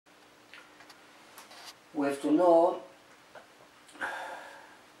we have to know,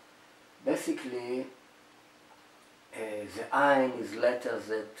 basically, the Ayin is letters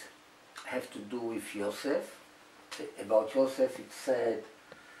that have to do with Yosef. About Yosef it said,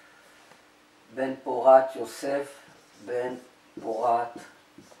 Ben Porat Yosef, Ben Porat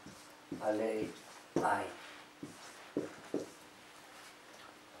Alei Ayin.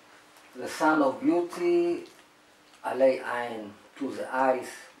 The son of beauty, Alei Ayin, to the eyes.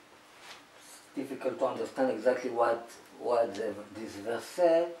 It's difficult to understand exactly what this verse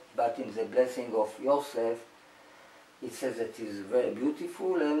said, but in the blessing of Yosef, it says that he's very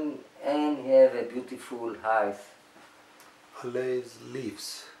beautiful and he have a beautiful eyes. Alei is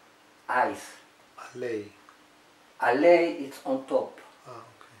leaves. Eyes. Alei. Alei, it's on top. Ah,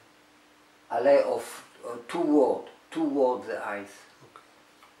 okay. Alei of two words, the eyes.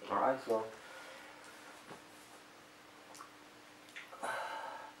 Okay. Alright, so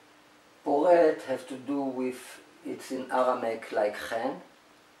Poret has to do with, it's in Aramaic like chen,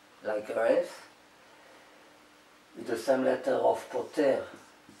 like res. It's the same letter of Poter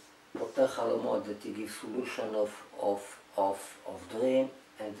Chalomot, that he gives solution of dream,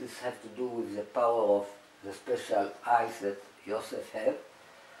 and this has to do with the power of the special eyes that Yosef had.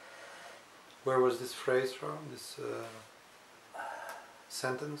 Where was this phrase from? This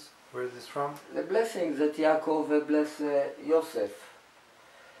sentence? Where is this from? The blessing that Yaakov bless Yosef.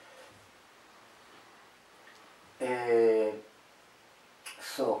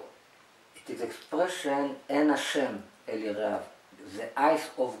 So, it is expression En Hashem Elirav, the eyes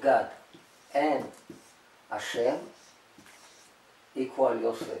of God, and Hashem equal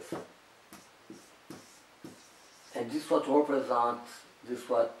Yosef. And this what represents, this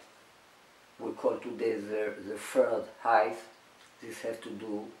what we call today the third eyes. This has to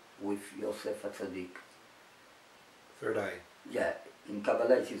do with Yosef HaTzadik. Third eye. Yeah, in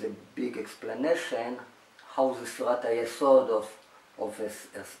Kabbalah it is a big explanation how the Surat HaYesod of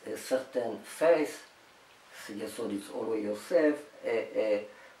a certain face, Yesod is always Yosef,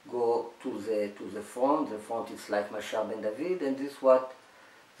 go to the front. The front is like Mashar ben David, and this is what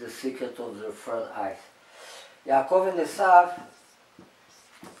the secret of the third eye. Yaakov and Esav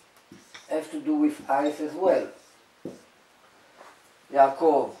have to do with eyes as well.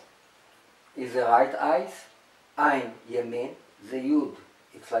 Yaakov is the right eyes, Ayin, Yemin, the Yud,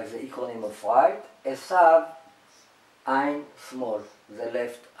 it's like the acronym of right, Esav, Ayin, small, the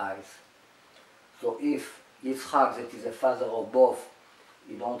left eyes. So if Yitzchak, that is the father of both,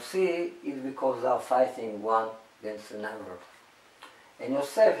 you don't see, it's because they are fighting one against another. And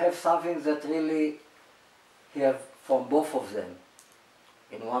Yosef have something that really he have from both of them.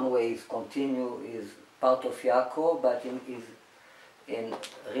 In one way, is part of Yaakov, but in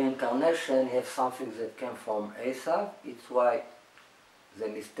reincarnation, he has something that came from Esav. It's why the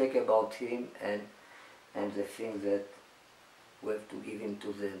mistake about him and the thing that we have to give him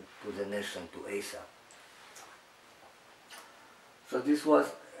to the nation, to Esav. So this was,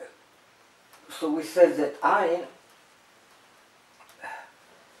 so we said that Ayin,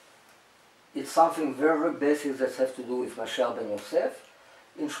 it's something very basic that has to do with Mashar ben Yosef.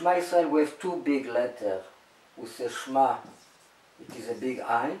 In Shema Israel we have two big letters. We say Shema, it is a big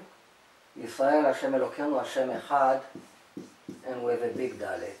Ayin. Israel, Hashem Elokeinu, Hashem Echad, and we have a big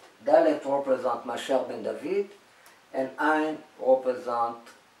Dalet. Dalet represent Mashar ben David, and Ayin represent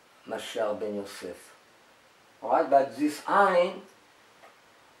Mashar ben Yosef. Alright, but this Ayin,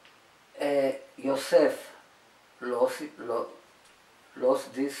 Yosef lost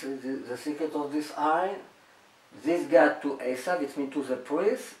the secret of this Ayin. This got to Esav, it means to the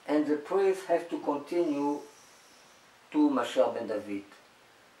priest, and the priest have to continue to Mashar ben David.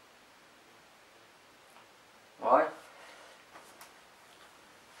 Alright?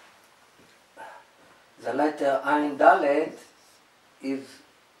 The letter Ayin Dalet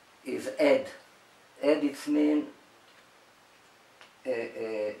is Ed. Ed, it means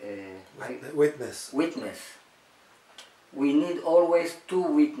witness. Witness. We need always two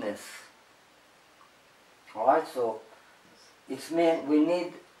witnesses. Alright, so it means we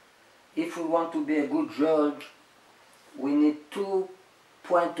need, if we want to be a good judge, we need two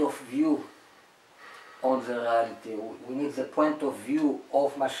points of view on the reality. We need the point of view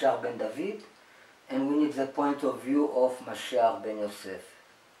of Mashar ben David, and we need the point of view of Mashar ben Yosef.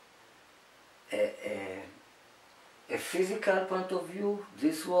 A physical point of view,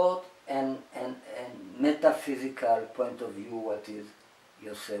 this word, and metaphysical point of view, what is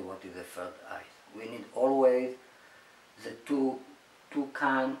Yosef, what is the third eye. We need always the two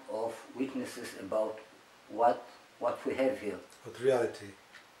kind of witnesses about what we have here. What reality?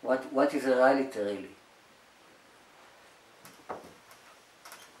 What is the reality really?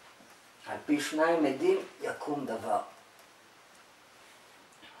 על פי שניים עדים יקום דבר.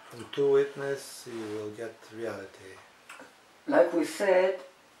 From two witnesses you will get reality. Like we said,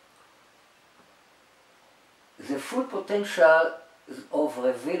 the full potential of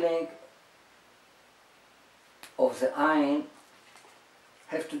revealing of the Ayin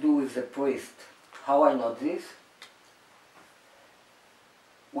have to do with the priest. How I know this?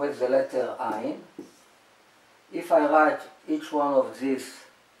 With the letter Ayin. If I write each one of these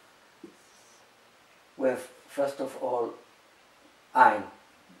with, first of all, Ayin,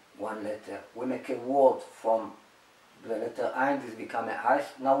 one letter. We make a word from the letter Ayin, this becomes a ice.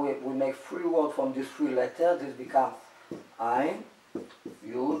 Now we make three words from these three letters, this becomes Ayin,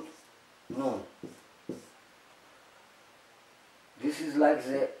 Yud, Nun. This is like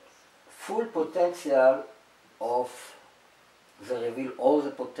the full potential of the reveal, all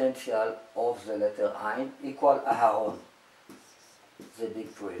the potential of the letter Ayin equal Aharon, the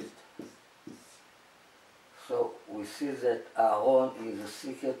big priest. So we see that Aaron is the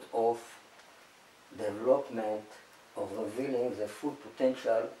secret of development, of revealing the full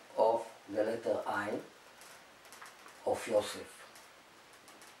potential of the letter Ayin of Yosef.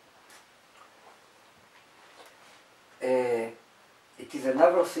 It is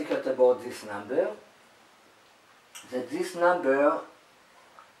another secret about this number, that this number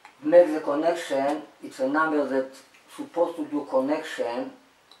makes a connection. It's a number that's supposed to do connection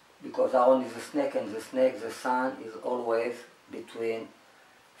because Aaron is a snake, and the snake, the son, is always between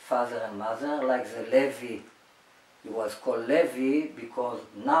father and mother, like the Levi. He was called Levi because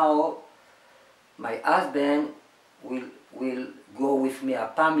now my husband will go with me.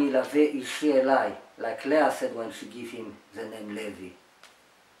 הפעם ילווה אישי אליי, like Leah said when she gave him the name Levi.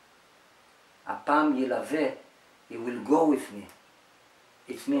 הפעם ילווה, he will go with me.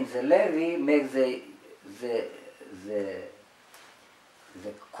 It means the Levi makes the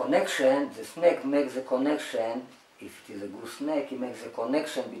connection, the snake makes the connection. If it is a good snake, he makes a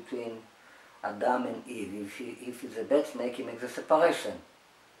connection between Adam and Eve. If it's a bad snake, he makes a separation.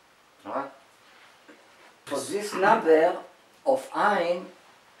 Alright? So this number of Ayin,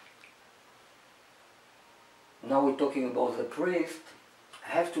 now we're talking about the priest,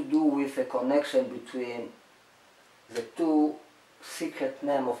 have to do with a connection between the two secret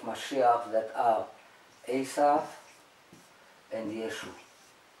names of Mashiach that are Esav and Yeshua.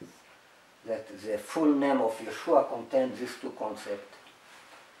 That the full name of Yeshua contains these two concepts.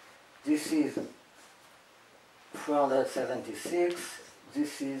 This is 376,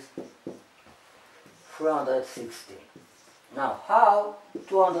 this is 360. Now, how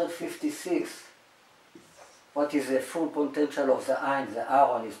 256? What is the full potential of the Ayin? The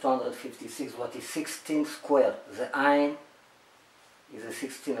Aaron is 256. What is 16 square? The Ayin is a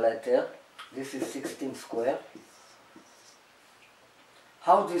 16 letter. This is 16 square.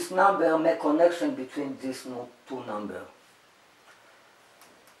 How this number make connection between these two numbers?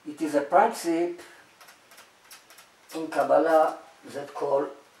 It is a principle in Kabbalah that called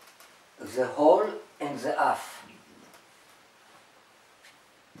the whole and the half.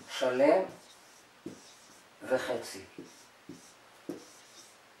 שלם וחצי.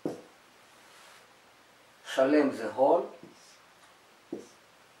 שלם זה whole,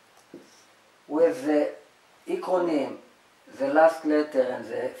 with the acronym, the last letter and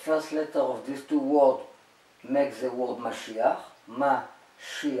the first letter of these two words make the word Mashiach,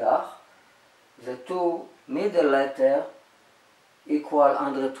 Mashiach. The two middle letter equal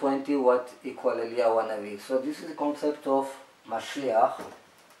 120, what equal Eliyahu Hanavi. So this is the concept of Mashiach,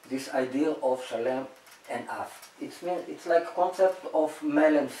 this idea of Shalem and Af. It's like concept of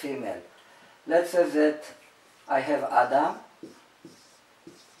male and female. Let's say that I have Adam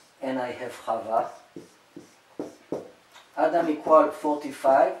and I have Chava. Adam equal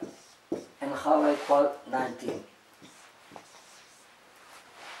 45 and Chava equal 19.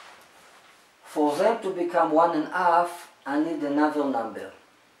 For them to become 1.5, I need another number.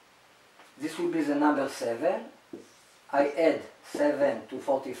 This will be the number 7. I add 7 to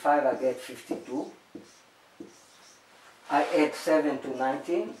 45, I get 52. I add 7 to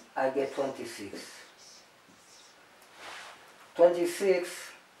 19, I get 26.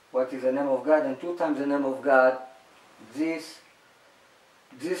 26, what is the name of God, and 2 times the name of God, this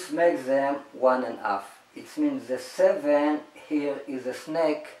makes them 1.5. It means the 7 here is a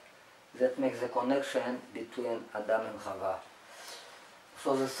snake that makes the connection between Adam and Chava.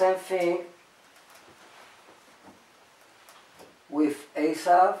 So the same thing with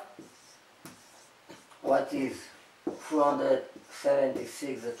Esav, what is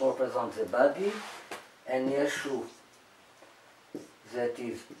 476 that represents the body, and Yeshua that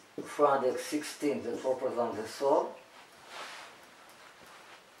is 416 that represents the soul.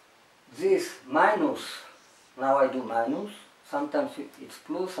 this minus, now I do minus, sometimes it's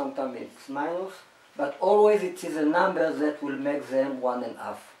plus, sometimes it's minus, but always it is a number that will make them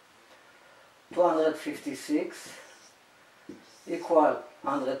 1.5. 256 equal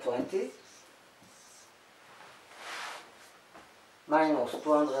 120 minus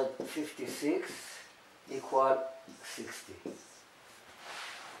 256 equal 60.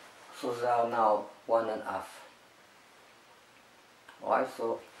 So they are now 1.5. Alright,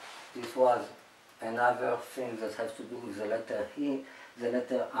 so this was another thing that has to do with the letter E, the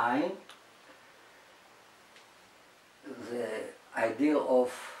letter Ayin. The idea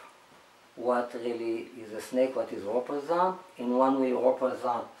of what really is a snake, what is represent. In one way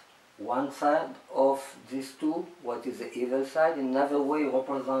represent one side of these two, what is the evil side. In another way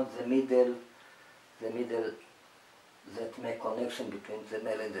represent the middle that make connection between the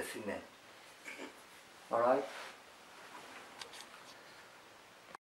male and the female. Alright?